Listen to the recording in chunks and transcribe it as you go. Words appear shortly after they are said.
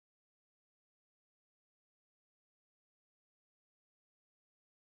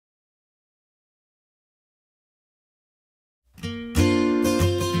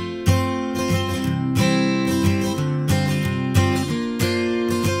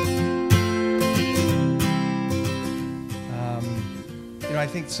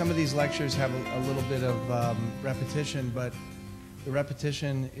think some of these lectures have a little bit of repetition, but the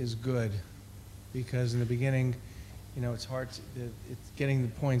repetition is good because in the beginning, you know, it's hard to, it's getting the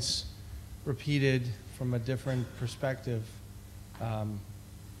points repeated from a different perspective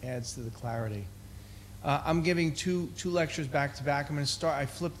adds to the clarity. I'm giving two lectures back to back. I'm going to start, I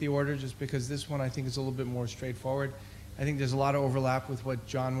flipped the order just because this one I think is a little bit more straightforward. I think there's a lot of overlap with what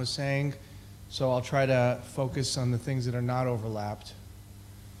John was saying, so I'll try to focus on the things that are not overlapped.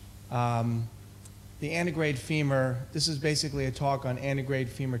 The antegrade femur, this is basically a talk on antegrade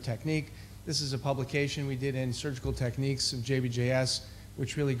femur technique. This is a publication we did in Surgical Techniques of JBJS,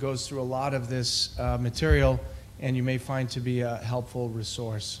 which really goes through a lot of this material, and you may find to be a helpful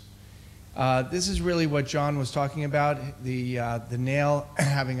resource. This is really what John was talking about, the nail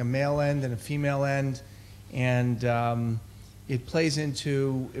having a male end and a female end, and it plays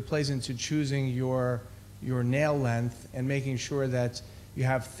into choosing your nail length and making sure that you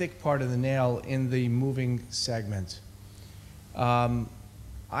have thick part of the nail in the moving segment.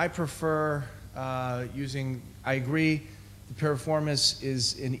 I prefer using, I agree, the piriformis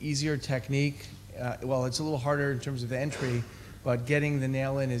is an easier technique. Well, it's a little harder in terms of entry, but getting the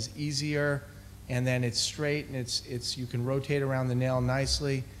nail in is easier, and then it's straight, and you can rotate around the nail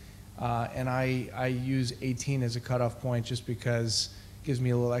nicely. And I use 18 as a cutoff point just because it gives me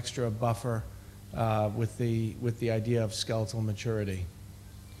a little extra buffer with the idea of skeletal maturity.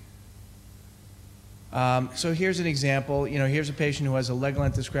 So here's an example. You know, here's a patient who has a leg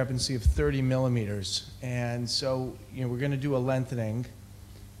length discrepancy of 30 millimeters, and so you know we're going to do a lengthening,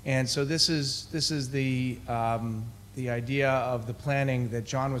 and so this is the idea of the planning that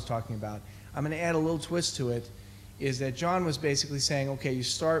John was talking about. I'm going to add a little twist to it. Is that John was basically saying, okay, you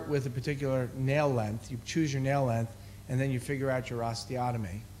start with a particular nail length, you choose your nail length, and then you figure out your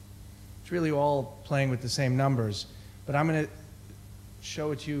osteotomy. It's really all playing with the same numbers, but I'm going to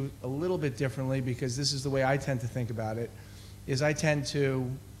show it to you a little bit differently because this is the way I tend to think about it, is I tend to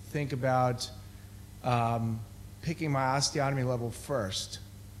think about picking my osteotomy level first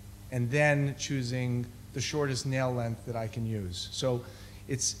and then choosing the shortest nail length that I can use. So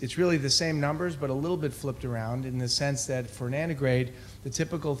it's really the same numbers, but a little bit flipped around in the sense that for an antegrade, the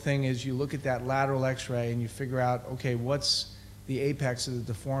typical thing is you look at that lateral x-ray and you figure out, okay, what's the apex of the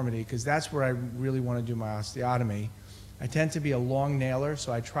deformity, because that's where I really want to do my osteotomy. I tend to be a long nailer,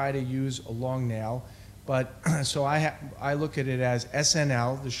 so I try to use a long nail, but so I look at it as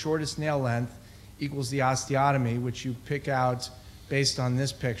SNL, the shortest nail length, equals the osteotomy, which you pick out based on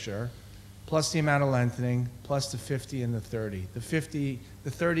this picture, plus the amount of lengthening, plus the 50 and the 30. The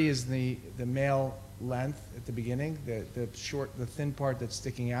 30 is the male length at the beginning, the thin part that's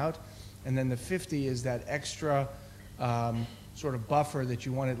sticking out, and then the 50 is that extra sort of buffer that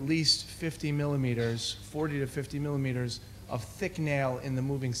you want at least 50 millimeters, 40 to 50 millimeters of thick nail in the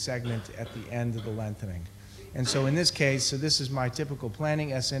moving segment at the end of the lengthening. And so in this case, so this is my typical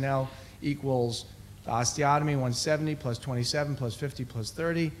planning, SNL equals the osteotomy 170 plus 27 plus 50 plus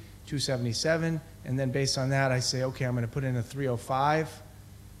 30, 277, and then based on that I say, okay, I'm going to put in a 305.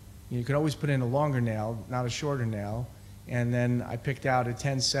 You can always put in a longer nail, not a shorter nail, and then I picked out a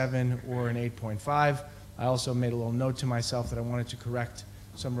 10.7 or an 8.5. I also made a little note to myself that I wanted to correct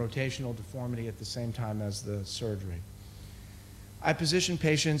some rotational deformity at the same time as the surgery. I position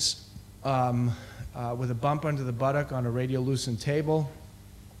patients with a bump under the buttock on a radiolucent table.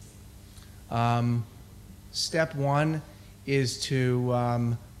 Step one is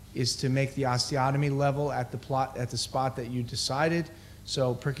to make the osteotomy level at the spot that you decided.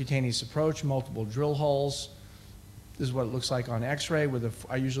 So percutaneous approach, multiple drill holes. This is what it looks like on x-ray.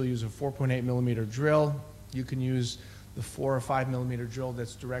 I usually use a 4.8 millimeter drill. You can use the 4 or 5 millimeter drill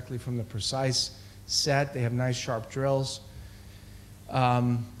that's directly from the precise set. They have nice sharp drills.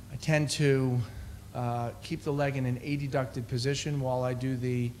 I tend to keep the leg in an adducted position while I do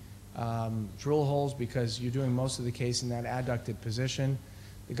the drill holes because you're doing most of the case in that adducted position.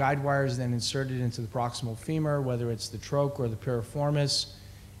 The guide wire is then inserted into the proximal femur, whether it's the troch or the piriformis.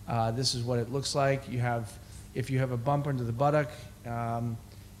 This is what it looks like. If you have a bump under the buttock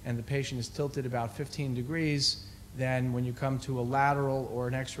and the patient is tilted about 15 degrees, then when you come to a lateral or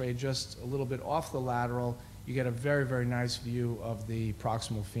an x-ray just a little bit off the lateral, you get a very, very nice view of the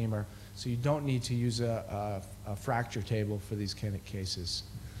proximal femur. So you don't need to use a fracture table for these kind of cases.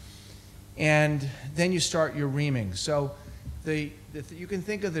 And then you start your reaming. So you can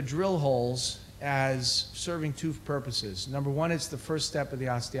think of the drill holes as serving two purposes. Number one, it's the first step of the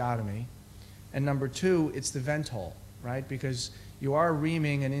osteotomy. And number two, it's the vent hole, right? Because you are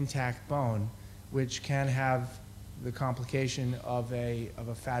reaming an intact bone, which can have the complication of a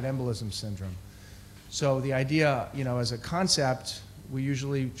fat embolism syndrome. So the idea, you know, as a concept, we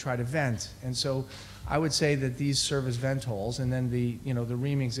usually try to vent. And so I would say that these serve as vent holes, and then the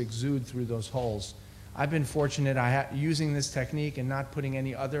reamings exude through those holes. I've been fortunate, using this technique and not putting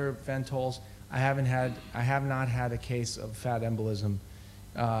any other vent holes, I have not had a case of fat embolism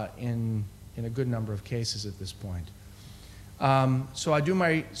in a good number of cases at this point. So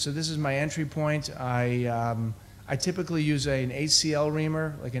this is my entry point. I typically use an ACL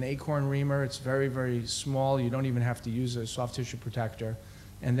reamer, like an acorn reamer. It's very, very small. You don't even have to use a soft tissue protector.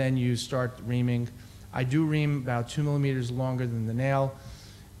 And then you start reaming. I do ream about 2 millimeters longer than the nail,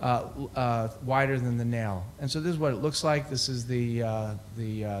 wider than the nail. And so this is what it looks like. This is the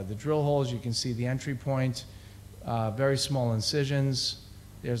drill holes. You can see the entry point, very small incisions.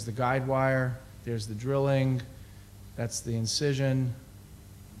 There's the guide wire. There's the drilling. That's the incision.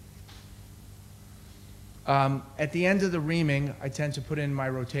 At the end of the reaming, I tend to put in my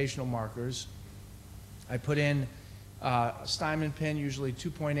rotational markers. I put in a Steinman pin, usually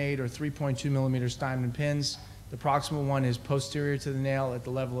 2.8 or 3.2 millimeter Steinman pins. The proximal one is posterior to the nail at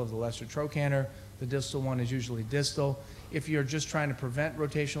the level of the lesser trochanter. The distal one is usually distal. If you're just trying to prevent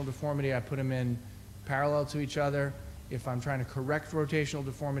rotational deformity, I put them in parallel to each other. If I'm trying to correct rotational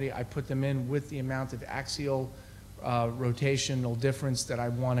deformity, I put them in with the amount of axial rotational difference that I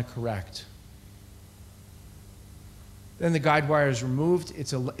want to correct. Then the guide wire is removed.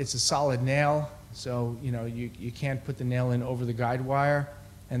 It's a solid nail, so you can't put the nail in over the guide wire.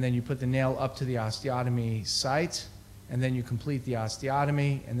 And then you put the nail up to the osteotomy site, and then you complete the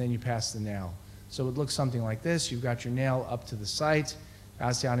osteotomy, and then you pass the nail. So it looks something like this. You've got your nail up to the site,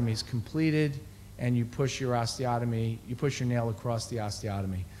 osteotomy is completed, and you push your nail across the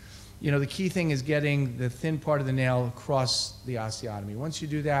osteotomy. The key thing is getting the thin part of the nail across the osteotomy. Once you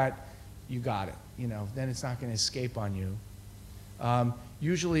do that, you got it. Then it's not going to escape on you.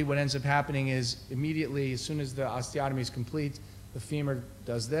 Usually what ends up happening is immediately, as soon as the osteotomy is complete, the femur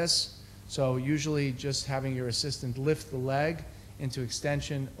does this. So usually just having your assistant lift the leg into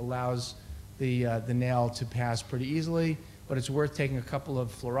extension allows the nail to pass pretty easily, but it's worth taking a couple of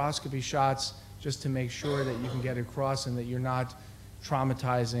fluoroscopy shots just to make sure that you can get it across and that you're not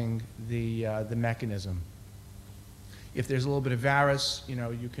traumatizing the mechanism. If there's a little bit of varus,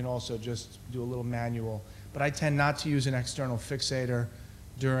 you can also just do a little manual. But I tend not to use an external fixator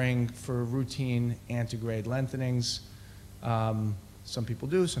for routine antegrade lengthenings. Some people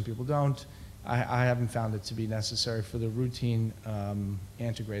do, some people don't. I haven't found it to be necessary for the routine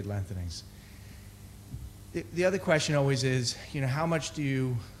antegrade lengthenings. The other question always is, how much do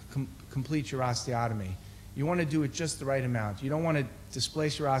you complete your osteotomy? You want to do it just the right amount. You don't want to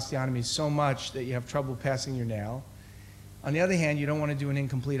displace your osteotomy so much that you have trouble passing your nail. On the other hand, you don't want to do an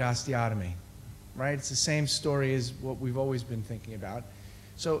incomplete osteotomy, right? It's the same story as what we've always been thinking about.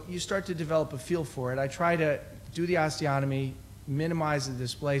 So you start to develop a feel for it. I try to do the osteotomy, minimize the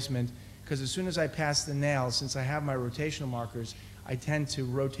displacement, because as soon as I pass the nail, since I have my rotational markers, I tend to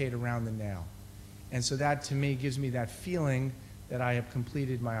rotate around the nail. And so that, to me, gives me that feeling that I have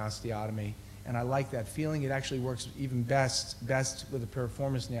completed my osteotomy. And I like that feeling. It actually works even best with a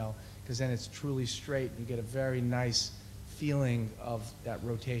piriformis nail, because then it's truly straight. You get a very nice feeling of that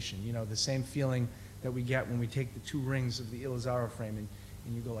rotation. The same feeling that we get when we take the 2 rings of the Ilizarro frame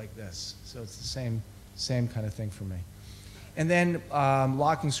and you go like this. So it's the same kind of thing for me. And then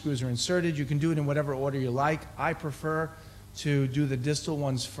locking screws are inserted. You can do it in whatever order you like. I prefer to do the distal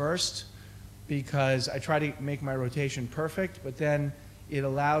ones first because I try to make my rotation perfect, but then it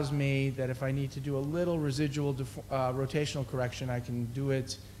allows me that if I need to do a little residual rotational correction, I can do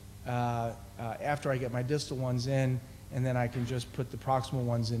it after I get my distal ones in, and then I can just put the proximal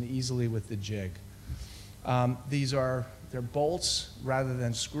ones in easily with the jig. They're bolts rather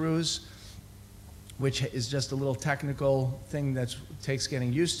than screws, which is just a little technical thing that takes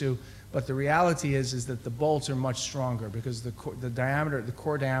getting used to. But the reality is that the bolts are much stronger because the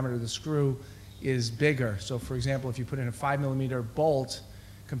core diameter of the screw is bigger. So for example, if you put in a 5 millimeter bolt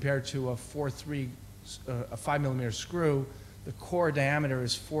compared to a 5 millimeter screw, the core diameter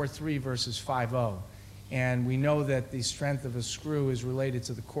is 4.3 versus 5.0. And we know that the strength of a screw is related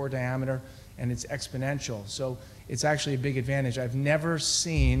to the core diameter, and it's exponential. So it's actually a big advantage. I've never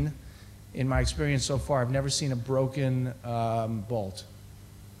seen, in my experience so far, I've never seen a broken bolt.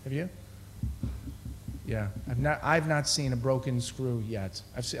 Have you? Yeah, I've not seen a broken screw yet.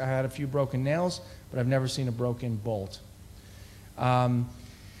 I had a few broken nails, but I've never seen a broken bolt. So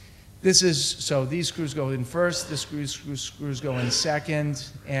these screws go in first, the screws go in second,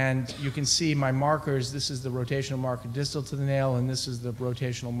 and you can see my markers. This is the rotational marker distal to the nail, and this is the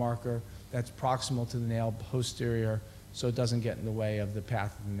rotational marker that's proximal to the nail, posterior, so it doesn't get in the way of the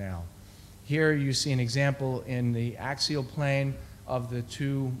path of the nail. Here you see an example in the axial plane of the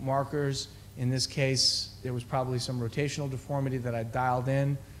two markers. In this case, there was probably some rotational deformity that I dialed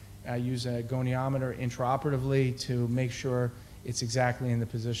in. I use a goniometer intraoperatively to make sure it's exactly in the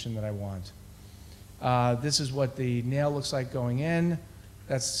position that I want. This is what the nail looks like going in.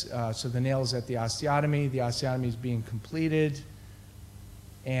 That's, so the nail is at the osteotomy. The osteotomy is being completed.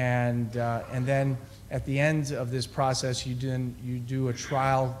 And then at the end of this process, you do a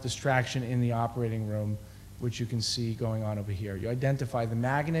trial distraction in the operating room, which you can see going on over here. You identify the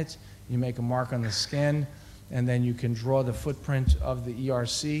magnet, you make a mark on the skin, and then you can draw the footprint of the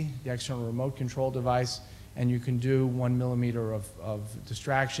ERC, the external remote control device, and you can do 1 millimeter of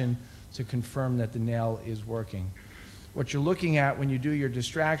distraction to confirm that the nail is working. What you're looking at when you do your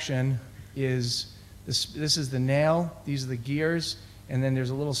distraction is this is the nail, these are the gears, and then there's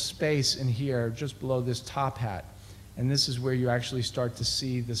a little space in here just below this top hat. And this is where you actually start to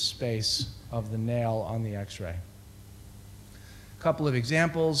see the space of the nail on the x-ray. A couple of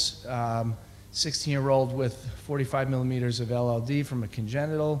examples, 16-year-old with 45 millimeters of LLD from a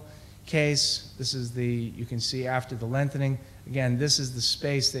congenital case. This is you can see after the lengthening. Again, this is the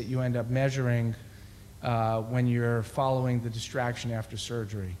space that you end up measuring when you're following the distraction after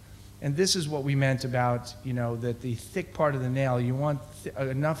surgery. And this is what we meant about, that the thick part of the nail, you want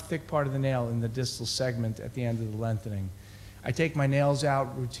enough thick part of the nail in the distal segment at the end of the lengthening. I take my nails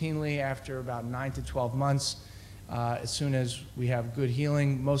out routinely after about 9 to 12 months. As soon as we have good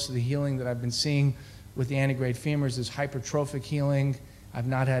healing, most of the healing that I've been seeing with the antegrade femurs is hypertrophic healing. I've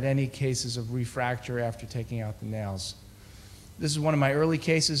not had any cases of refracture after taking out the nails. This is one of my early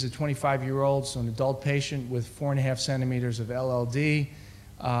cases, a 25-year-old, so an adult patient with 4.5 centimeters of LLD.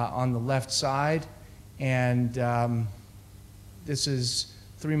 On the left side, and this is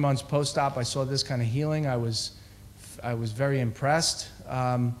 3 months post-op. I saw this kind of healing. I was very impressed.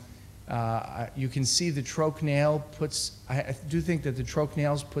 You can see the troch nail I do think that the troch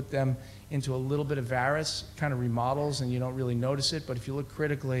nails put them into a little bit of varus, kind of remodels, and you don't really notice it, but if you look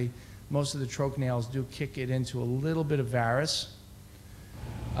critically, most of the troch nails do kick it into a little bit of varus.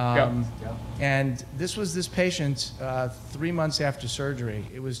 And this was this patient 3 months after surgery.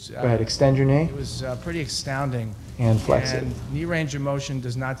 It was. Go ahead, extend your knee. It was pretty astounding. And flex it. Knee range of motion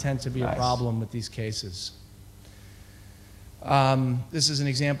does not tend to be a problem with these cases. This is an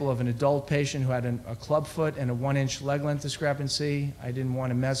example of an adult patient who had a club foot and a 1-inch leg length discrepancy. I didn't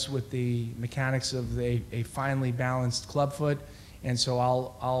want to mess with the mechanics of a finely balanced club foot, and so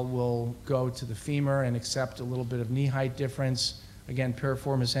will go to the femur and accept a little bit of knee height difference. Again,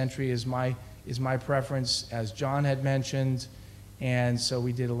 piriformis entry is my preference, as John had mentioned, and so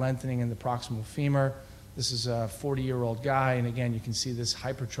we did a lengthening in the proximal femur. This is a 40-year-old guy, and again, you can see this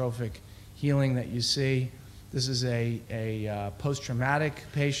hypertrophic healing that you see. This is a post-traumatic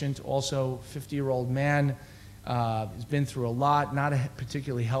patient, also 50-year-old man. He's been through a lot, not a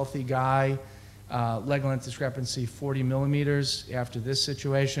particularly healthy guy. Leg length discrepancy 40 millimeters after this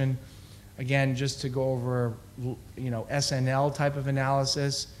situation. Again, just to go over, SNL type of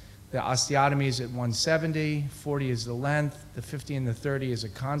analysis, the osteotomy is at 170, 40 is the length, the 50 and the 30 is a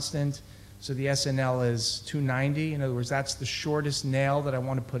constant, so the SNL is 290. In other words, that's the shortest nail that I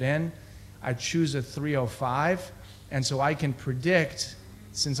want to put in. I choose a 305, and so I can predict,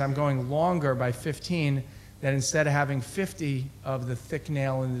 since I'm going longer by 15, that instead of having 50 of the thick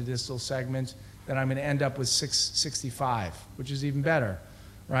nail in the distal segment, that I'm going to end up with 665, which is even better.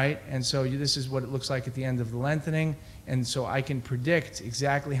 Right? And so this is what it looks like at the end of the lengthening. And so I can predict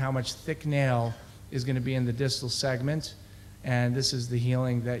exactly how much thick nail is going to be in the distal segment. And this is the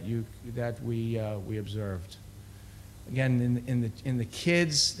healing that we observed. Again, in the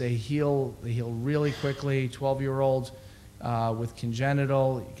kids, they heal really quickly. 12-year-old with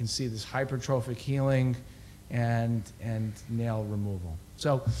congenital, you can see this hypertrophic healing and nail removal.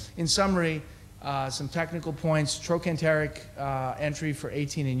 So in summary, some technical points: trochanteric entry for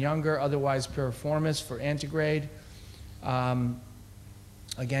 18 and younger, otherwise piriformis for antegrade.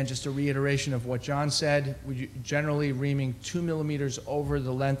 Again, just a reiteration of what John said. We're generally reaming 2 millimeters over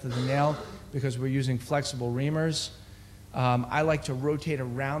the length of the nail because we're using flexible reamers. I like to rotate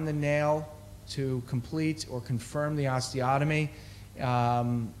around the nail to complete or confirm the osteotomy.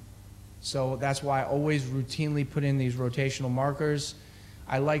 So that's why I always routinely put in these rotational markers.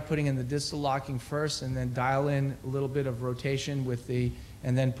 I like putting in the distal locking first and then dial in a little bit of rotation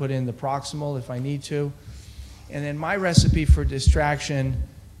and then put in the proximal if I need to. And then my recipe for distraction,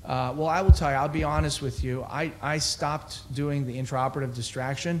 well, I will tell you, I'll be honest with you, I stopped doing the intraoperative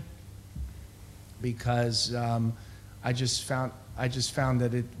distraction because I just found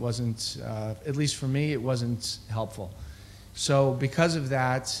that it wasn't, at least for me, it wasn't helpful. So because of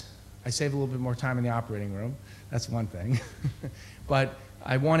that, I save a little bit more time in the operating room. That's one thing. But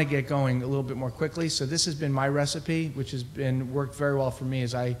I want to get going a little bit more quickly. So this has been my recipe, which has been worked very well for me.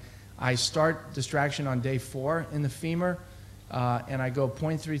 Is I start distraction on day 4 in the femur, and I go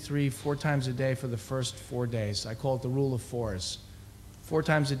 0.33 4 times a day for the first 4 days. I call it the rule of 4s. 4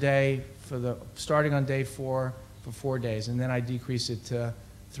 times a day for starting on day 4 for 4 days, and then I decrease it to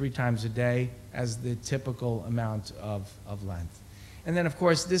 3 times a day as the typical amount of length. And then, of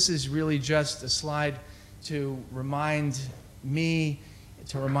course, this is really just a slide to remind me,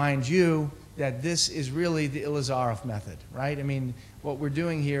 to remind you that this is really the Ilizarov method, right? I mean, what we're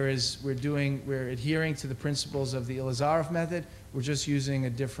doing here is we're adhering to the principles of the Ilizarov method. We're just using a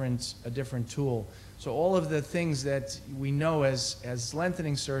different tool. So all of the things that we know as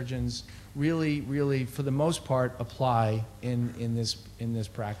lengthening surgeons really, for the most part, apply in this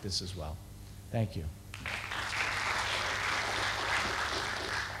practice as well. Thank you.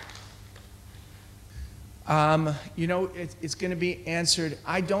 You know, it's going to be answered.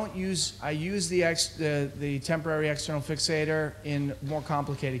 I use the temporary external fixator in more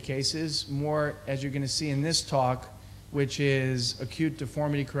complicated cases, more as you're going to see in this talk, which is acute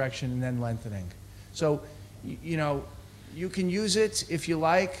deformity correction and then lengthening. So, you know, you can use it if you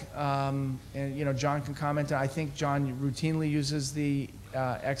like, and you know, John can comment. I think John routinely uses the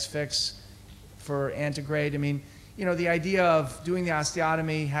X-Fix for antegrade. I mean, you know, the idea of doing the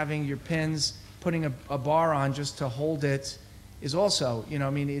osteotomy, having your pins, putting a bar on just to hold it is also, you know,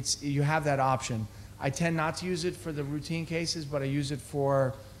 I mean, you have that option. I tend not to use it for the routine cases, but I use it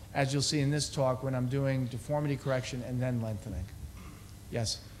for, as you'll see in this talk, when I'm doing deformity correction and then lengthening.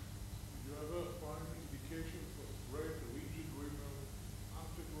 Yes? Do you ever find indication for thread, rigid reamer,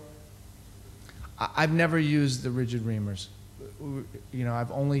 I've never used the rigid reamers. You know,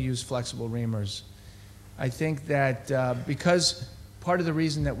 I've only used flexible reamers. I think that because part of the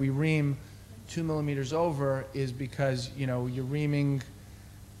reason that we ream 2 millimeters over is because, you know, you're reaming,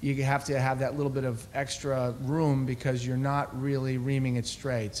 you have to have that little bit of extra room because you're not really reaming it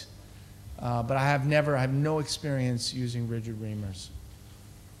straight. But I have no experience using rigid reamers.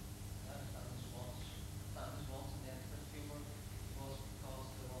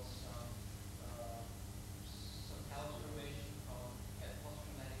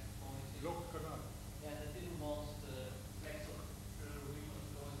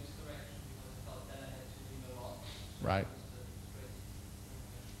 Right.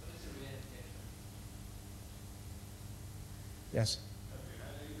 Yes. have you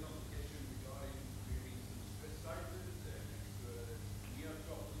had any complication regarding reading some stress sizes and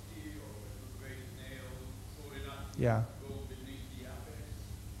neoplasty or retrograde nail short enough Yeah. to go beneath the apex?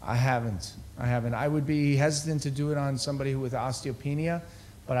 I haven't. I would be hesitant to do it on somebody with osteopenia,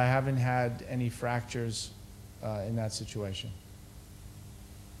 but I haven't had any fractures in that situation.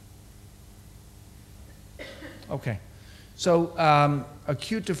 Okay. So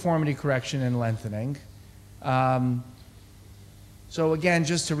acute deformity correction and lengthening. So again,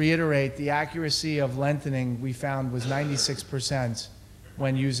 just to reiterate, the accuracy of lengthening we found was 96%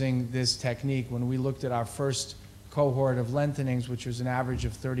 when using this technique when we looked at our first cohort of lengthenings, which was an average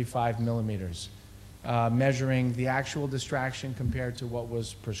of 35 millimeters, measuring the actual distraction compared to what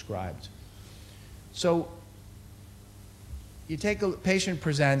was prescribed. So you take a patient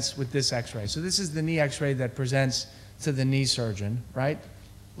presents with this x-ray. So this is the knee x-ray that presents to the knee surgeon, right?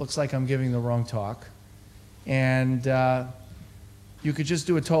 Looks like I'm giving the wrong talk. And you could just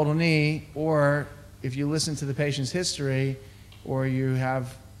do a total knee, or if you listen to the patient's history, or you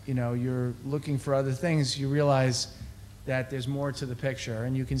have, you know, you're looking for other things, you realize that there's more to the picture.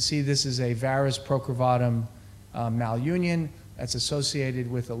 And you can see this is a varus procravatum malunion that's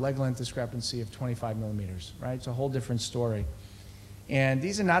associated with a leg length discrepancy of 25 millimeters, right? It's a whole different story. And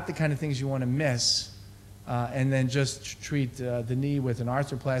these are not the kind of things you want to miss and then just treat the knee with an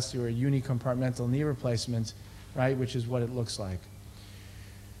arthroplasty or a unicompartmental knee replacement, right, which is what it looks like.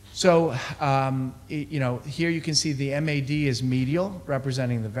 So, you know, here you can see the MAD is medial,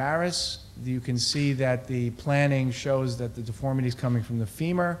 representing the varus. You can see that the planning shows that the deformity is coming from the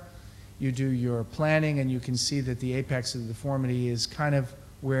femur. You do your planning, and you can see that the apex of the deformity is kind of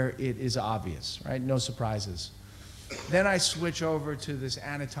where it is obvious, right? No surprises. Then I switch over to this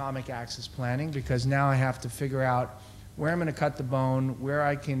anatomic axis planning because now I have to figure out where I'm going to cut the bone, where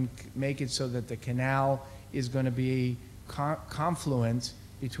I can make it so that the canal is going to be confluent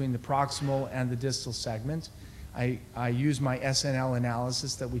between the proximal and the distal segment. I use my SNL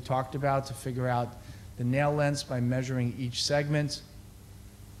analysis that we talked about to figure out the nail lengths by measuring each segment.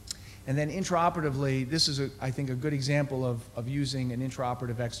 And then intraoperatively, this is, I think, a good example of using an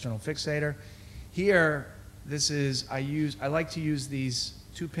intraoperative external fixator. Here, this is, I like to use these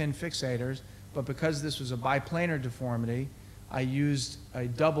 2-pin fixators, but because this was a biplanar deformity, I used a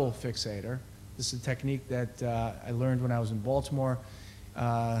double fixator. This is a technique that I learned when I was in Baltimore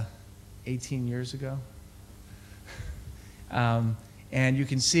 18 years ago. And you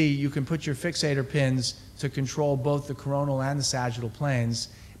can see, you can put your fixator pins to control both the coronal and the sagittal planes,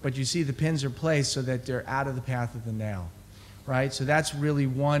 but you see the pins are placed so that they're out of the path of the nail, right? So that's really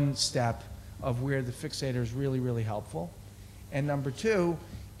one step of where the fixator is really, really helpful. And number two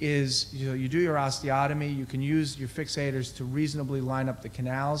is, you do your osteotomy, you can use your fixators to reasonably line up the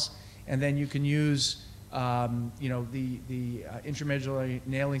canals, and then you can use, the intramedullary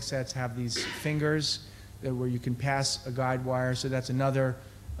nailing sets have these fingers where you can pass a guide wire, so that's another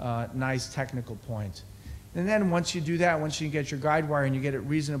nice technical point. And then once you do that, once you get your guide wire and you get it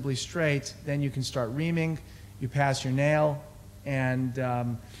reasonably straight, then you can start reaming, you pass your nail, and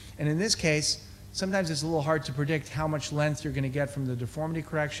in this case, sometimes it's a little hard to predict how much length you're going to get from the deformity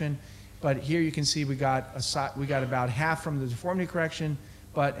correction, but here you can see we got about half from the deformity correction,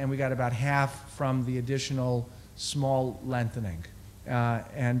 and we got about half from the additional small lengthening.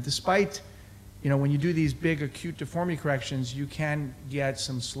 And despite, when you do these big acute deformity corrections, you can get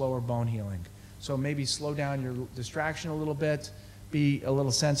some slower bone healing. So maybe slow down your distraction a little bit, be a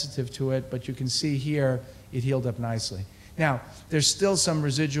little sensitive to it, but you can see here it healed up nicely. Now, there's still some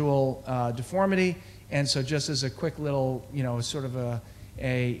residual deformity, and so just as a quick little, sort of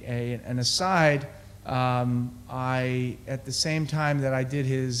an aside, at the same time that I did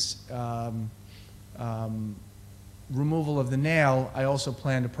his removal of the nail, I also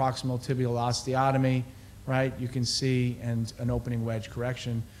planned a proximal tibial osteotomy, right? You can see, and an opening wedge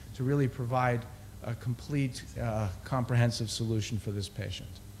correction to really provide a complete, comprehensive solution for this patient.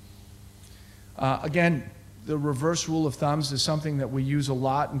 Again, the reverse rule of thumbs is something that we use a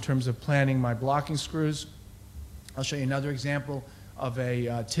lot in terms of planning my blocking screws. I'll show you another example of a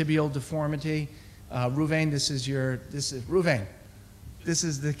tibial deformity. Ruvain, this is Ruvain. This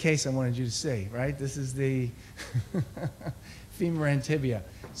is the case I wanted you to see, right? This is the femur and tibia.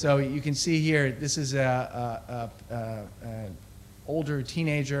 So you can see here, this is an older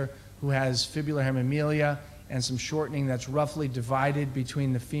teenager who has fibular hemimelia and some shortening that's roughly divided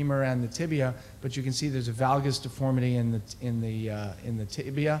between the femur and the tibia, but you can see there's a valgus deformity in the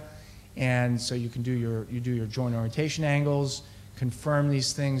tibia, and so you can do your joint orientation angles, confirm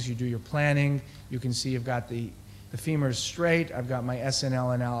these things, you do your planning. You can see you've got the femur straight. I've got my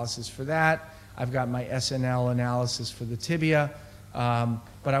SNL analysis for that. I've got my SNL analysis for the tibia.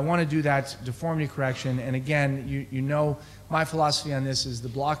 But I want to do that deformity correction. And again, you know my philosophy on this is the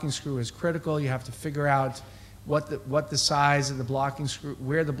blocking screw is critical. You have to figure out what the size of the blocking screw,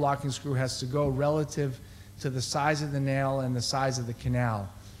 where the blocking screw has to go relative to the size of the nail and the size of the canal.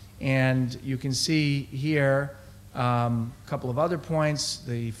 And you can see here a couple of other points,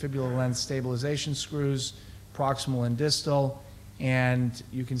 the fibular length stabilization screws, proximal and distal, and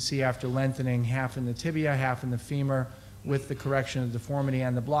you can see after lengthening half in the tibia, half in the femur, with the correction of deformity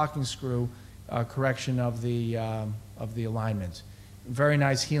and the blocking screw, correction of the alignment. Very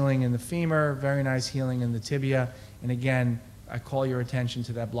nice healing in the femur, very nice healing in the tibia, and again, I call your attention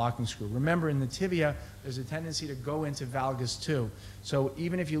to that blocking screw. Remember, in the tibia, there's a tendency to go into valgus too. So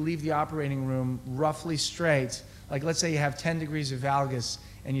even if you leave the operating room roughly straight, like let's say you have 10 degrees of valgus,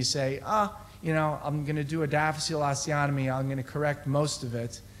 and you say, I'm going to do a diaphyseal osteotomy, I'm going to correct most of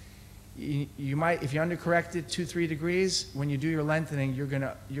it. You might, if you undercorrect it 2-3 degrees, when you do your lengthening, you're going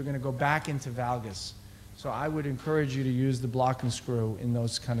to go back into valgus. So I would encourage you to use the blocking screw in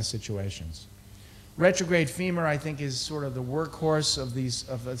those kind of situations. Retrograde femur, I think, is sort of the workhorse of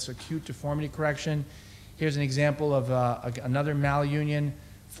this acute deformity correction. Here's an example of another malunion,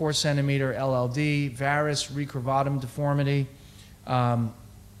 4 centimeter LLD, varus recurvatum deformity.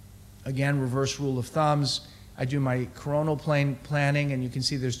 Again, reverse rule of thumbs. I do my coronal plane planning, and you can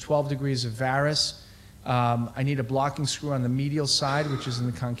see there's 12 degrees of varus. I need a blocking screw on the medial side, which is in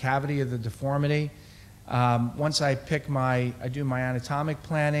the concavity of the deformity. Once I do my anatomic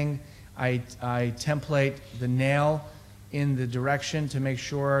planning, I template the nail in the direction to make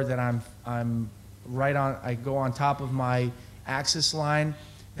sure that I'm right on, I go on top of my axis line.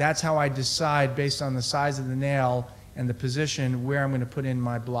 That's how I decide, based on the size of the nail and the position, where I'm going to put in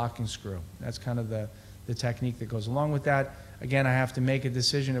my blocking screw. That's kind of the technique that goes along with that. Again, I have to make a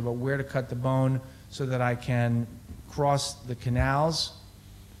decision about where to cut the bone so that I can cross the canals.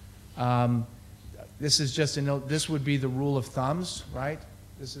 This is just this would be the rule of thumbs, right?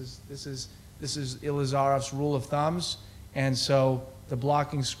 This is Ilazarov's rule of thumbs, and so the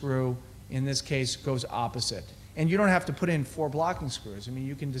blocking screw in this case goes opposite. And you don't have to put in 4 blocking screws. I mean,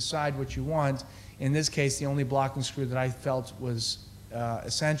 you can decide what you want. In this case, the only blocking screw that I felt was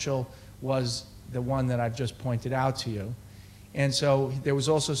essential was the one that I've just pointed out to you. And so there was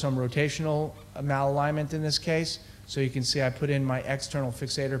also some rotational malalignment in this case. So you can see I put in my external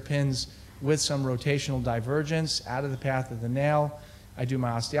fixator pins with some rotational divergence out of the path of the nail. I do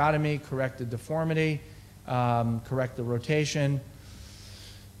my osteotomy, correct the deformity, correct the rotation.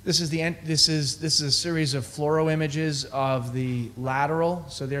 This is a series of fluoro images of the lateral.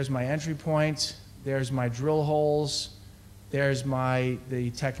 So there's my entry point, there's my drill holes, there's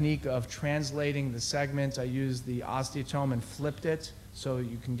the technique of translating the segment. I used the osteotome and flipped it so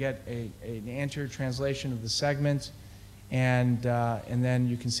you can get an anterior translation of the segment, and then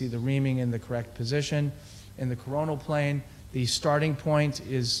you can see the reaming in the correct position. In the coronal plane, the starting point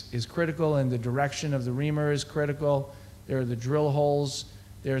is critical, and the direction of the reamer is critical. There are the drill holes.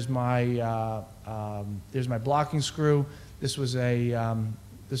 There's my blocking screw. This was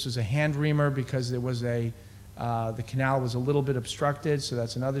a hand reamer because there was the canal was a little bit obstructed, so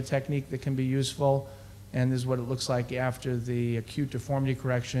that's another technique that can be useful. And this is what it looks like after the acute deformity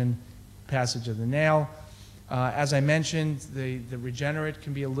correction passage of the nail. As I mentioned, the regenerate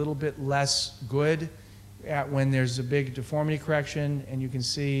can be a little bit less good when there's a big deformity correction, and you can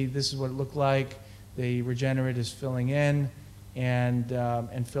see this is what it looked like. The regenerate is filling in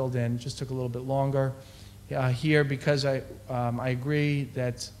and filled in. It just took a little bit longer. Here, because I agree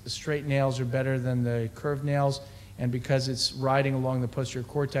that the straight nails are better than the curved nails, and because it's riding along the posterior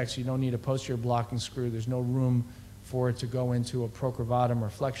cortex, you don't need a posterior blocking screw. There's no room for it to go into a procurvatum or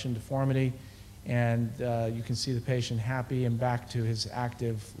flexion deformity, and you can see the patient happy and back to his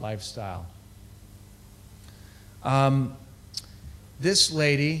active lifestyle. This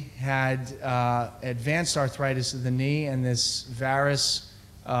lady had advanced arthritis of the knee and this varus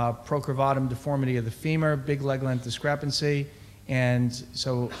procurvatum deformity of the femur, big leg length discrepancy. And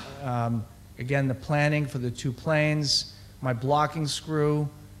so, again, the planning for the two planes, my blocking screw,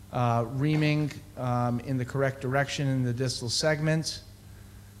 reaming in the correct direction in the distal segment,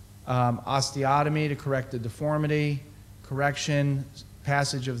 osteotomy to correct the deformity, correction,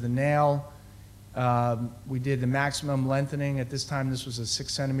 passage of the nail. We did the maximum lengthening. At this time, this was a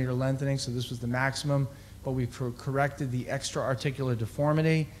 6 centimeter lengthening, so this was the maximum. But we corrected the extra-articular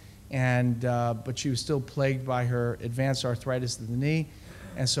deformity, but she was still plagued by her advanced arthritis of the knee.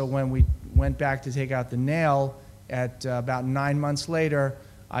 And so when we went back to take out the nail, at about 9 months later,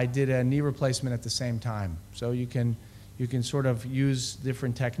 I did a knee replacement at the same time. So you can sort of use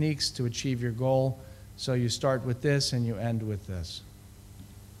different techniques to achieve your goal. So you start with this and you end with this.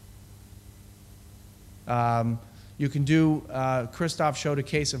 You can do, Christoph showed a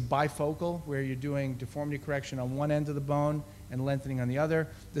case of bifocal, where you're doing deformity correction on one end of the bone and lengthening on the other.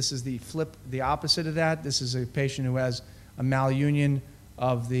 This is the opposite of that. This is a patient who has a malunion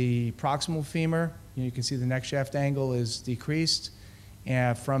of the proximal femur. You can see the neck shaft angle is decreased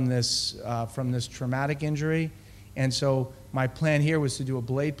from this traumatic injury. And so my plan here was to do a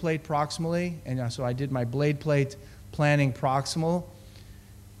blade plate proximally, and so I did my blade plate planning proximal.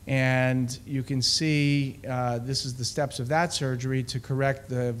 And you can see this is the steps of that surgery to correct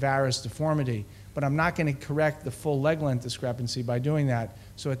the varus deformity. But I'm not going to correct the full leg length discrepancy by doing that.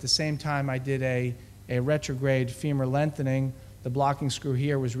 So at the same time, I did a retrograde femur lengthening. The blocking screw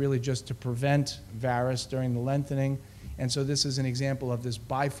here was really just to prevent varus during the lengthening. And so this is an example of this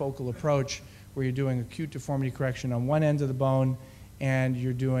bifocal approach where you're doing acute deformity correction on one end of the bone and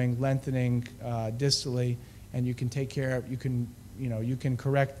you're doing lengthening distally, and you can take care of, you can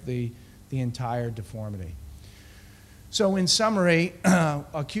correct the entire deformity. So in summary,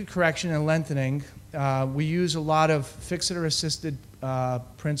 acute correction and lengthening, we use a lot of fixator-assisted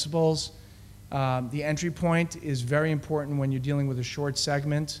principles. The entry point is very important when you're dealing with a short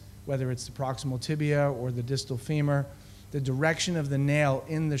segment, whether it's the proximal tibia or the distal femur. The direction of the nail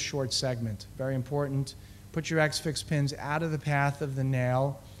in the short segment, very important. Put your X-fix pins out of the path of the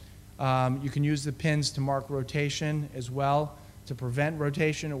nail. You can use the pins to mark rotation as well, to prevent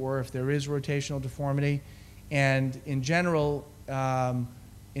rotation or if there is rotational deformity. And in general,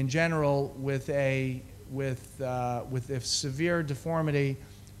 with a severe deformity,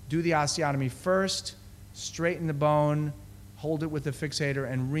 do the osteotomy first, straighten the bone, hold it with the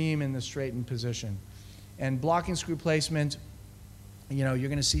fixator, and ream in the straightened position. And blocking screw placement, you're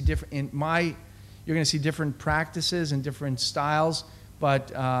going to see different. You're going to see different practices and different styles, but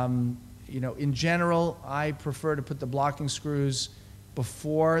in general, I prefer to put the blocking screws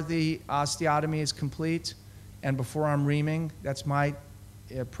before the osteotomy is complete and before I'm reaming. That's my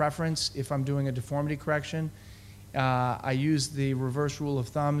preference if I'm doing a deformity correction. I use the reverse rule of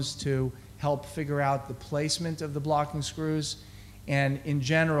thumbs to help figure out the placement of the blocking screws. And in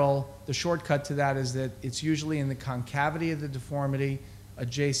general, the shortcut to that is that it's usually in the concavity of the deformity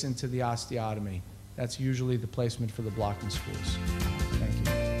adjacent to the osteotomy. That's usually the placement for the blocking screws.